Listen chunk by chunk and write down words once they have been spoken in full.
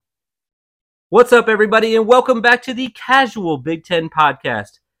What's up, everybody, and welcome back to the Casual Big Ten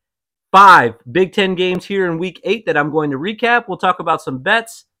Podcast. 5 Big Ten games here in Week 8 that I'm going to recap. We'll talk about some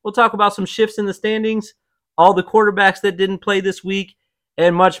bets. We'll talk about some shifts in the standings, all the quarterbacks that didn't play this week,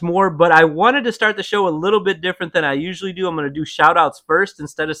 and much more. But I wanted to start the show a little bit different than I usually do. I'm going to do shout-outs first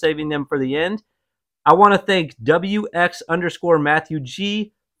instead of saving them for the end. I want to thank WX_Matthew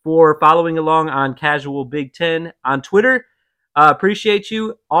G for following along on Casual Big Ten on Twitter. Appreciate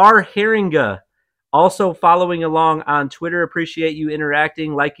you. R. Herringa also following along on Twitter. Appreciate you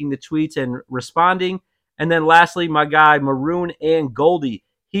interacting, liking the tweets, and responding. And then lastly, my guy, Maroon and Goldie.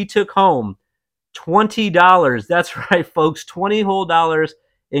 He took home $20. That's right, folks. $20 whole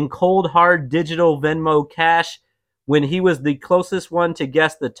in cold, hard digital Venmo cash when he was the closest one to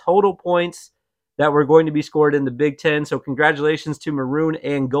guess the total points that were going to be scored in the Big Ten. So congratulations to Maroon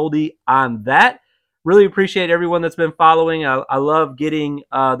and Goldie on that. Really appreciate everyone that's been following. I love getting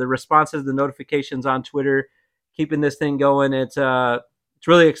the responses, the notifications on Twitter, keeping this thing going. It's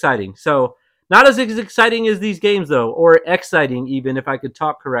really exciting. So not as exciting as these games, though, or exciting even, if I could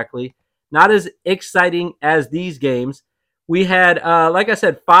talk correctly. Not as exciting as these games. We had, like I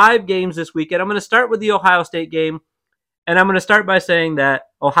said, 5 games this weekend. I'm going to start with the Ohio State game, and I'm going to start by saying that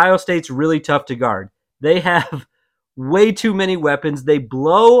Ohio State's really tough to guard. They have way too many weapons. They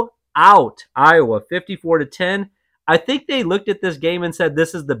blow out Iowa 54-10. I think they looked at this game and said,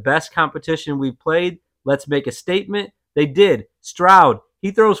 this is the best competition we've played. Let's make a statement. They did. Stroud,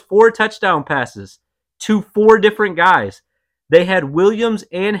 he throws 4 touchdown passes to 4 different guys. They had Williams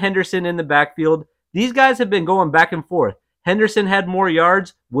and Henderson in the backfield. These guys have been going back and forth. Henderson had more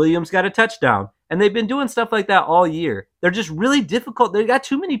yards. Williams got a touchdown. And they've been doing stuff like that all year. They're just really difficult. They got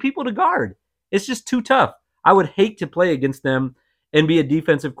too many people to guard. It's just too tough. I would hate to play against them and be a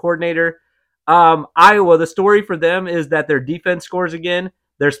defensive coordinator. Iowa, the story for them is that their defense scores again,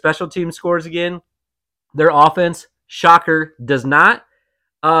 their special team scores again, their offense, shocker, does not.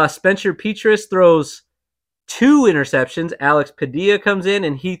 Spencer Petras throws 2 interceptions. Alex Padilla comes in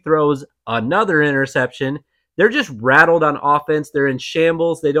and he throws another interception. They're just rattled on offense. They're in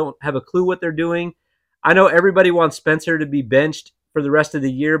shambles. They don't have a clue what they're doing. I know everybody wants Spencer to be benched for the rest of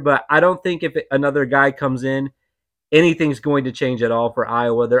the year, but I don't think if another guy comes in, anything's going to change at all for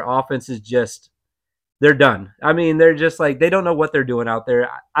Iowa. Their offense is just, they're done. I mean, they're just like, they don't know what they're doing out there.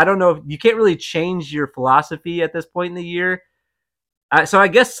 I don't know. You can't really change your philosophy at this point in the year. So I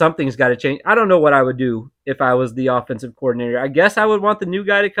guess something's got to change. I don't know what I would do if I was the offensive coordinator. I guess I would want the new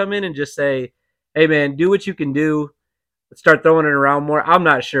guy to come in and just say, hey, man, do what you can do. Start throwing it around more. I'm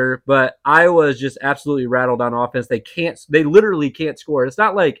not sure, but Iowa is just absolutely rattled on offense. They literally can't score. It's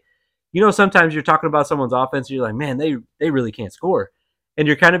not like, sometimes you're talking about someone's offense and you're like, man, they really can't score. And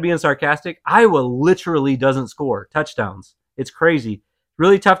you're kind of being sarcastic. Iowa literally doesn't score touchdowns. It's crazy.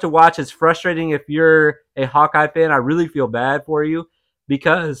 Really tough to watch. It's frustrating if you're a Hawkeye fan. I really feel bad for you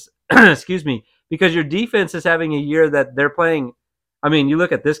because, because your defense is having a year that they're playing. I mean, you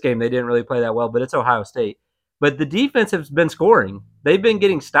look at this game, they didn't really play that well, but it's Ohio State. But the defense has been scoring. They've been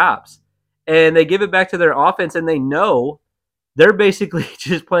getting stops. And they give it back to their offense, and they know they're basically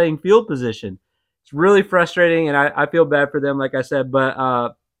just playing field position. It's really frustrating, and I feel bad for them, like I said.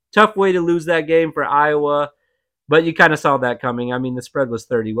 But tough way to lose that game for Iowa. But you kind of saw that coming. I mean, the spread was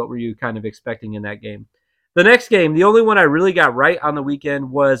 30. What were you kind of expecting in that game? The next game, the only one I really got right on the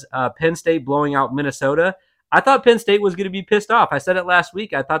weekend was Penn State blowing out Minnesota. I thought Penn State was going to be pissed off. I said it last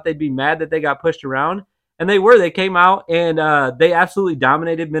week. I thought they'd be mad that they got pushed around. And they were. They came out, and they absolutely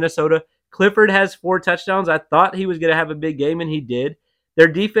dominated Minnesota. Clifford has 4 touchdowns. I thought he was going to have a big game, and he did. Their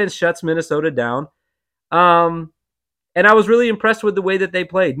defense shuts Minnesota down. And I was really impressed with the way that they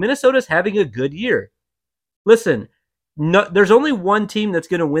played. Minnesota's having a good year. Listen, there's only one team that's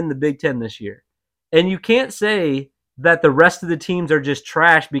going to win the Big Ten this year. And you can't say that the rest of the teams are just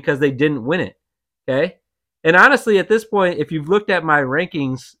trash because they didn't win it. Okay? And honestly, at this point, if you've looked at my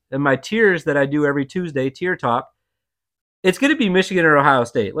rankings and my tiers that I do every Tuesday, tier talk, it's going to be Michigan or Ohio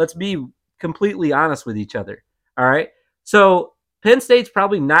State. Let's be completely honest with each other. All right? So Penn State's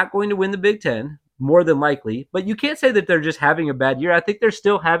probably not going to win the Big Ten, more than likely, but you can't say that they're just having a bad year. I think they're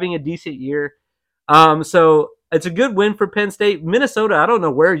still having a decent year. So it's a good win for Penn State. Minnesota, I don't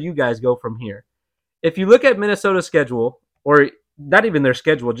know where you guys go from here. If you look at Minnesota's schedule, or not even their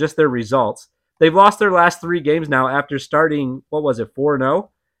schedule, just their results, they've lost their last 3 games now after starting, 4-0?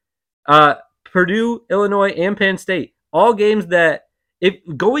 Purdue, Illinois, and Penn State. All games that, if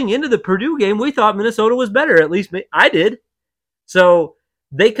going into the Purdue game, we thought Minnesota was better. At least I did. So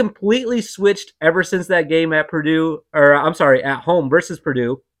they completely switched ever since that game at home versus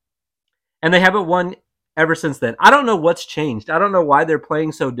Purdue. And they haven't won ever since then. I don't know what's changed. I don't know why they're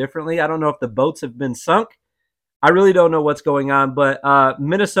playing so differently. I don't know if the boats have been sunk. I really don't know what's going on. But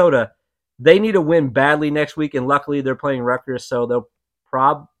Minnesota, they need a win badly next week, and luckily they're playing Rutgers, so they'll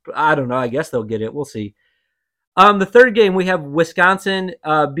I don't know. I guess they'll get it. We'll see. The third game, we have Wisconsin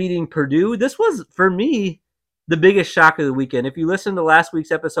beating Purdue. This was, for me, the biggest shock of the weekend. If you listen to last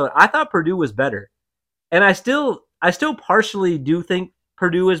week's episode, I thought Purdue was better. And I still partially do think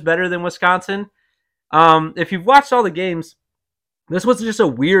Purdue is better than Wisconsin. If you've watched all the games, this was just a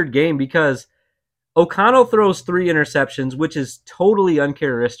weird game because O'Connell throws 3 interceptions, which is totally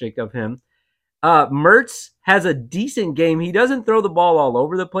uncharacteristic of him. Mertz has a decent game. He doesn't throw the ball all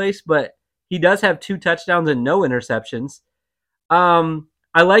over the place, but he does have 2 touchdowns and no interceptions.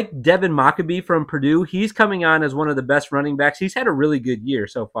 I like Devin Mockabee from Purdue. He's coming on as one of the best running backs. He's had a really good year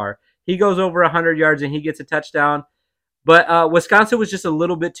so far. He goes over 100 yards and he gets a touchdown. But Wisconsin was just a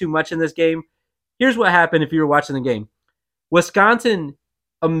little bit too much in this game. Here's what happened if you were watching the game. Wisconsin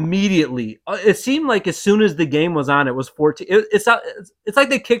immediately, it seemed like as soon as the game was on, it was 14. It's like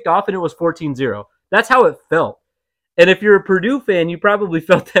they kicked off and it was 14-0. That's how it felt. And if you're a Purdue fan, you probably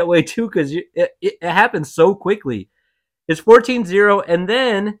felt that way too because it happened so quickly. It's 14-0, and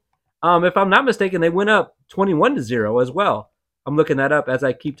then, if I'm not mistaken, they went up 21-0 as well. I'm looking that up as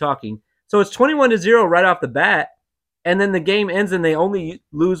I keep talking. So it's 21-0 right off the bat, and then the game ends and they only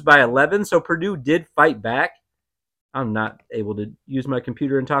lose by 11. So Purdue did fight back. I'm not able to use my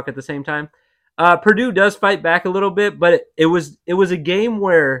computer and talk at the same time. Purdue does fight back a little bit, but it was a game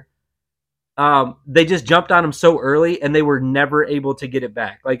where they just jumped on them so early and they were never able to get it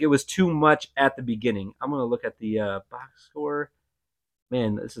back. Like, it was too much at the beginning. I'm going to look at the box score.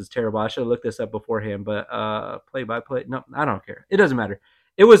 Man, this is terrible. I should have looked this up beforehand, but play by play. No, I don't care. It doesn't matter.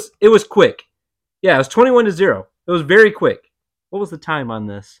 It was quick. Yeah, it was 21-0. It was very quick. What was the time on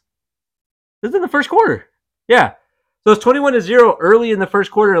this? This is in the first quarter. Yeah. So it's 21-0 early in the first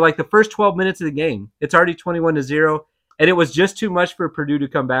quarter, like the first 12 minutes of the game. It's already 21-0, and it was just too much for Purdue to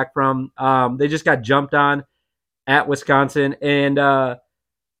come back from. They just got jumped on at Wisconsin, and I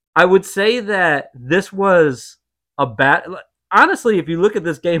would say that this was a bad. Honestly, if you look at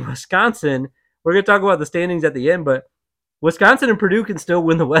this game, Wisconsin, we're going to talk about the standings at the end, but Wisconsin and Purdue can still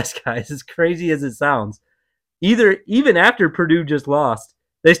win the West, guys, as crazy as it sounds. Even after Purdue just lost,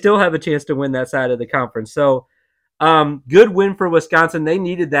 they still have a chance to win that side of the conference. So, good win for Wisconsin. They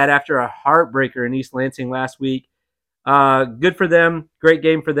needed that after a heartbreaker in East Lansing last week. Good for them. Great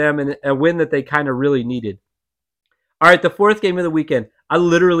game for them, and a win that they kind of really needed. All right, the fourth game of the weekend. I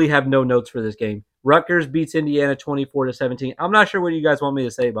literally have no notes for this game. Rutgers beats Indiana 24-17. I'm not sure what you guys want me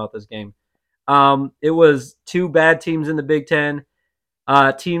to say about this game. It was 2 bad teams in the Big Ten.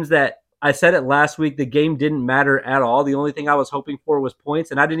 Teams that, I said it last week, the game didn't matter at all. The only thing I was hoping for was points,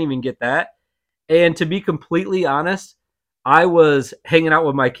 and I didn't even get that. And to be completely honest, I was hanging out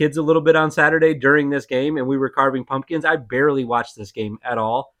with my kids a little bit on Saturday during this game, and we were carving pumpkins. I barely watched this game at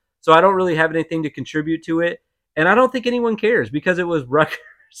all, so I don't really have anything to contribute to it. And I don't think anyone cares because it was Rutgers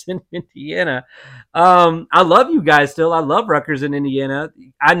in Indiana. I love you guys still. I love Rutgers in Indiana.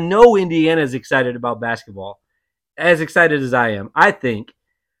 I know Indiana is excited about basketball, as excited as I am, I think.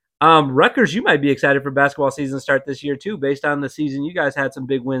 Rutgers, you might be excited for basketball season to start this year too, based on the season. You guys had some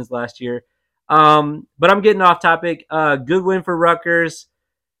big wins last year. But I'm getting off topic. Good win for Rutgers.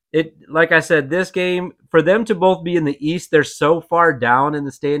 Like I said, this game, for them to both be in the East, they're so far down in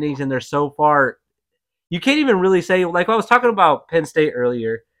the standings and they're so far. You can't even really say, like I was talking about Penn State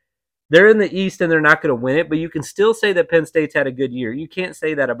earlier, they're in the East and they're not going to win it, but you can still say that Penn State's had a good year. You can't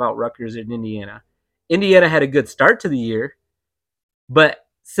say that about Rutgers and Indiana. Indiana had a good start to the year, but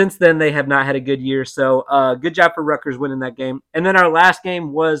since then they have not had a good year. So good job for Rutgers winning that game. And then our last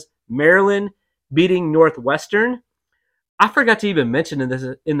game was Maryland beating Northwestern. I forgot to even mention this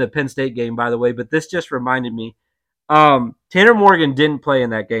in the Penn State game, by the way, but this just reminded me. Tanner Morgan didn't play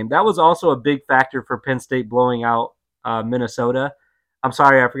in that game. That was also a big factor for Penn State blowing out Minnesota. I'm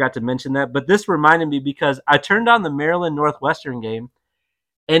sorry, I forgot to mention that. But this reminded me because I turned on the Maryland Northwestern game,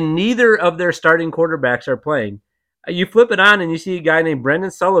 and neither of their starting quarterbacks are playing. You flip it on, and you see a guy named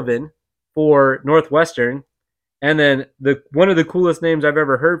Brendan Sullivan for Northwestern, and then one of the coolest names I've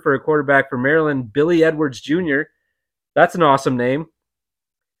ever heard for a quarterback for Maryland, Billy Edwards Jr. That's an awesome name.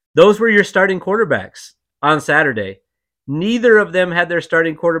 Those were your starting quarterbacks on Saturday. Neither of them had their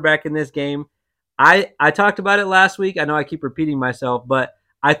starting quarterback in this game. I talked about it last week. I know I keep repeating myself, but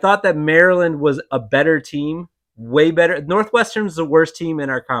I thought that Maryland was a better team, way better. Northwestern's the worst team in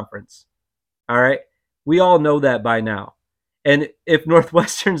our conference. All right? We all know that by now. And if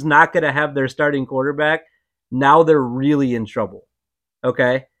Northwestern's not going to have their starting quarterback, now they're really in trouble.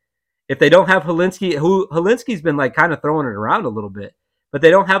 Okay? If they don't have Helinski, who Helinski's been like kind of throwing it around a little bit, but they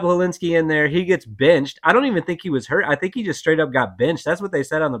don't have Helinski in there, he gets benched. I don't even think he was hurt. I think he just straight up got benched. That's what they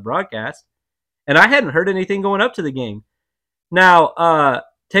said on the broadcast. And I hadn't heard anything going up to the game. Now,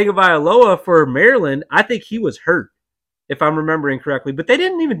 Tagovailoa for Maryland, I think he was hurt, if I'm remembering correctly. But they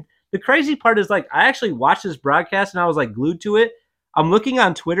didn't even. The crazy part is, like, I actually watched this broadcast and I was like glued to it. I'm looking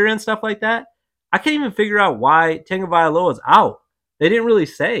on Twitter and stuff like that. I can't even figure out why Tagovailoa is out. They didn't really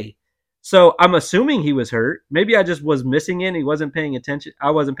say. So I'm assuming he was hurt. Maybe I just was missing it. He wasn't paying attention. I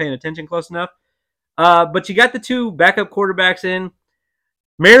wasn't paying attention close enough. But you got the two backup quarterbacks in.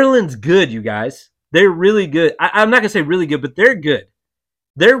 Maryland's good, you guys. They're really good. I'm not going to say really good, but they're good.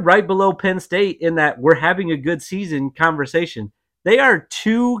 They're right below Penn State in that we're having a good season conversation. They are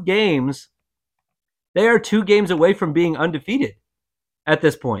 2 games. They are 2 games away from being undefeated at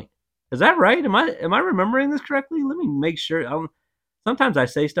this point. Is that right? Am I remembering this correctly? Let me make sure. Sometimes I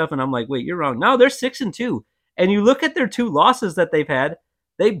say stuff and I'm like, wait, you're wrong. No, they're 6-2. And you look at their 2 losses that they've had.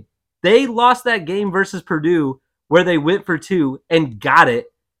 They lost that game versus Purdue where they went for 2 and got it,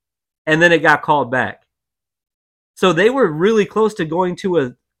 and then it got called back. So they were really close to going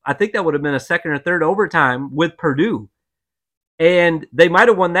to I think that would have been a second or third overtime with Purdue. And they might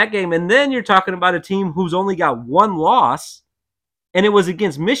have won that game. And then you're talking about a team who's only got 1 loss, and it was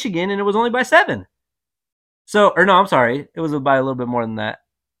against Michigan, and it was only by 7. So, or no, I'm sorry. It was by a little bit more than that.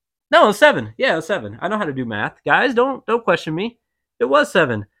 No, it was 7. Yeah, it was 7. I know how to do math. Guys, don't question me. It was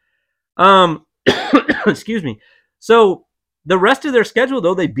 7. Excuse me. So the rest of their schedule,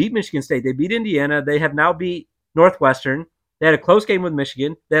 though, they beat Michigan State. They beat Indiana. They have now beat Northwestern. They had a close game with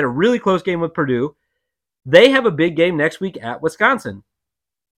Michigan. They had a really close game with Purdue. They have a big game next week at Wisconsin.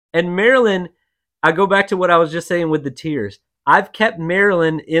 And Maryland, I go back to what I was just saying with the tiers. I've kept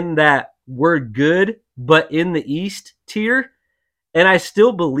Maryland in that we're good, but in the East tier. And I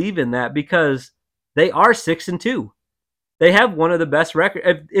still believe in that because they are 6-2. They have one of the best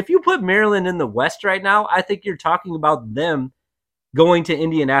records. If you put Maryland in the West right now, I think you're talking about them going to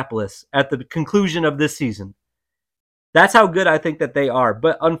Indianapolis at the conclusion of this season. That's how good I think that they are.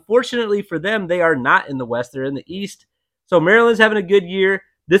 But unfortunately for them, they are not in the West. They're in the East. So Maryland's having a good year.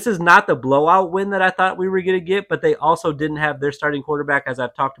 This is not the blowout win that I thought we were going to get, but they also didn't have their starting quarterback, as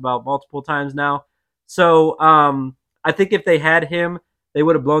I've talked about multiple times now. So I think if they had him, they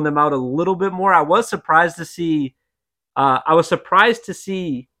would have blown them out a little bit more. I was surprised to see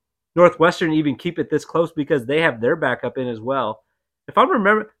Northwestern even keep it this close because they have their backup in as well. If I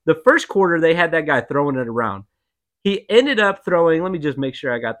remember, the first quarter, they had that guy throwing it around. He ended up throwing, let me just make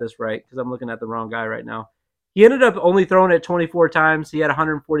sure I got this right because I'm looking at the wrong guy right now. He ended up only throwing it 24 times. He had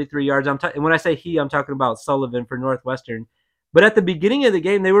 143 yards. And when I say he, I'm talking about Sullivan for Northwestern. But at the beginning of the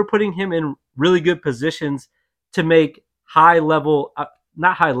game, they were putting him in really good positions to make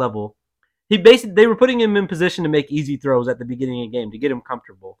not high level. They were putting him in position to make easy throws at the beginning of the game to get him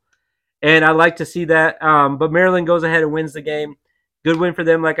comfortable. And I like to see that. But Maryland goes ahead and wins the game. Good win for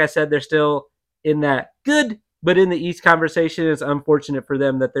them. Like I said, they're still in that good, but in the East conversation. It's unfortunate for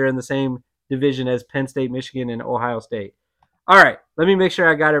them that they're in the same division as Penn State, Michigan, and Ohio State. All right, let me make sure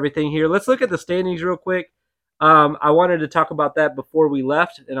I got everything here. Let's look at the standings real quick. I wanted to talk about that before we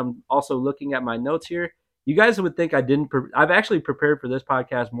left, and I'm also looking at my notes here. You guys would think I didn't. I've actually prepared for this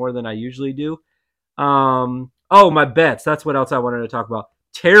podcast more than I usually do. My bets. That's what else I wanted to talk about.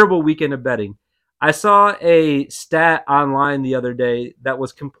 Terrible weekend of betting. I saw a stat online the other day that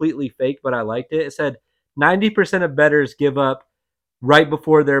was completely fake, but I liked it. It said 90% of bettors give up right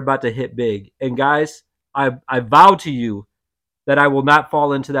before they're about to hit big. And guys, I vow to you that I will not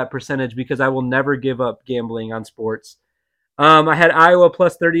fall into that percentage because I will never give up gambling on sports. I had Iowa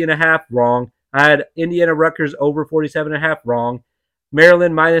plus 30.5, wrong. I had Indiana Rutgers over 47.5, wrong.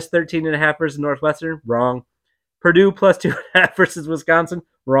 Maryland minus 13.5 versus Northwestern, wrong. Purdue plus 2.5 versus Wisconsin,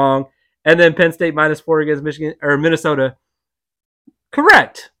 wrong. And then Penn State minus 4 against Minnesota.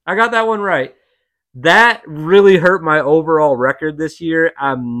 Correct. I got that one right. That really hurt my overall record this year.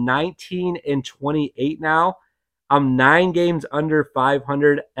 I'm 19-28 now. I'm 9 games under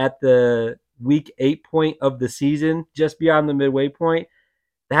 500 at the week 8 point of the season, just beyond the midway point.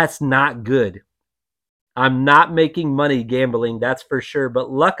 That's not good. I'm not making money gambling, that's for sure. But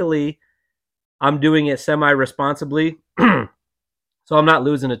luckily, I'm doing it semi-responsibly. So I'm not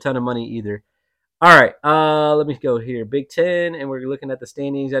losing a ton of money either. All right, let me go here. Big Ten, and we're looking at the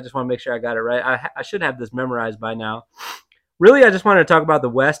standings. I just want to make sure I got it right. I should have this memorized by now. Really, I just wanted to talk about the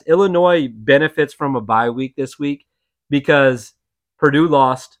West. Illinois benefits from a bye week this week because Purdue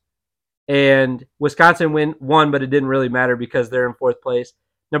lost, and Wisconsin won, but it didn't really matter because they're in 4th place.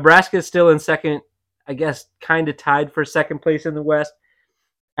 Nebraska is still in second, I guess, kind of tied for second place in the West.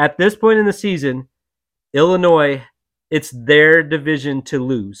 At this point in the season, Illinois, it's their division to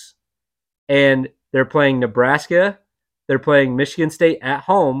lose. And they're playing Nebraska. They're playing Michigan State at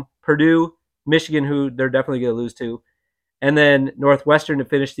home, Purdue, Michigan, who they're definitely going to lose to, and then Northwestern to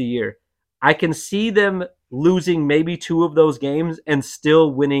finish the year. I can see them losing maybe two of those games and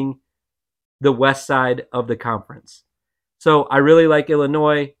still winning the west side of the conference. So I really like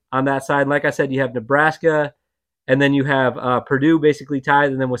Illinois on that side. Like I said, you have Nebraska, and then you have Purdue basically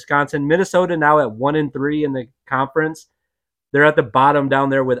tied, and then Wisconsin, Minnesota now at 1-3 in the conference. They're at the bottom down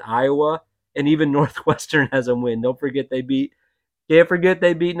there with Iowa, and even Northwestern has a win. Can't forget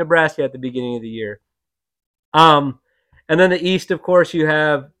they beat Nebraska at the beginning of the year. And then the East, of course, you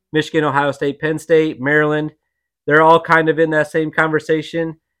have Michigan, Ohio State, Penn State, Maryland. They're all kind of in that same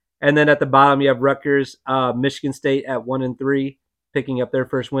conversation. And then at the bottom, you have Rutgers, Michigan State at 1-3, picking up their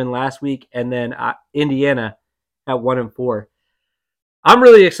first win last week, and then Indiana at 1-4. I'm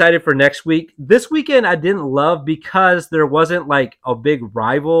really excited for next week. This weekend I didn't love because there wasn't like a big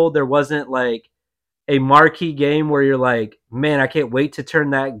rival. There wasn't like a marquee game where you're like, man, I can't wait to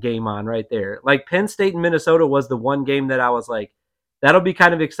turn that game on right there. Like Penn State and Minnesota was the one game that I was like, that'll be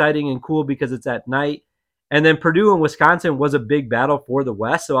kind of exciting and cool because it's at night. And then Purdue and Wisconsin was a big battle for the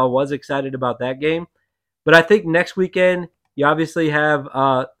West, so I was excited about that game. But I think next weekend, you obviously have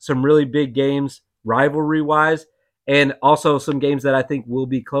some really big games rivalry-wise, and also some games that I think will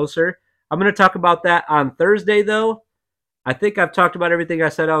be closer. I'm going to talk about that on Thursday, though. I think I've talked about everything I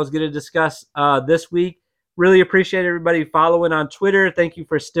said I was going to discuss this week. Really appreciate everybody following on Twitter. Thank you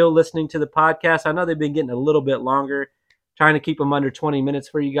for still listening to the podcast. I know they've been getting a little bit longer. Trying to keep them under 20 minutes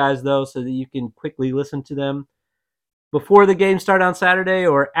for you guys, though, so that you can quickly listen to them before the games start on Saturday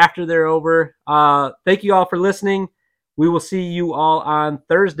or after they're over. Thank you all for listening. We will see you all on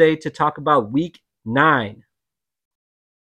Thursday to talk about Week 9.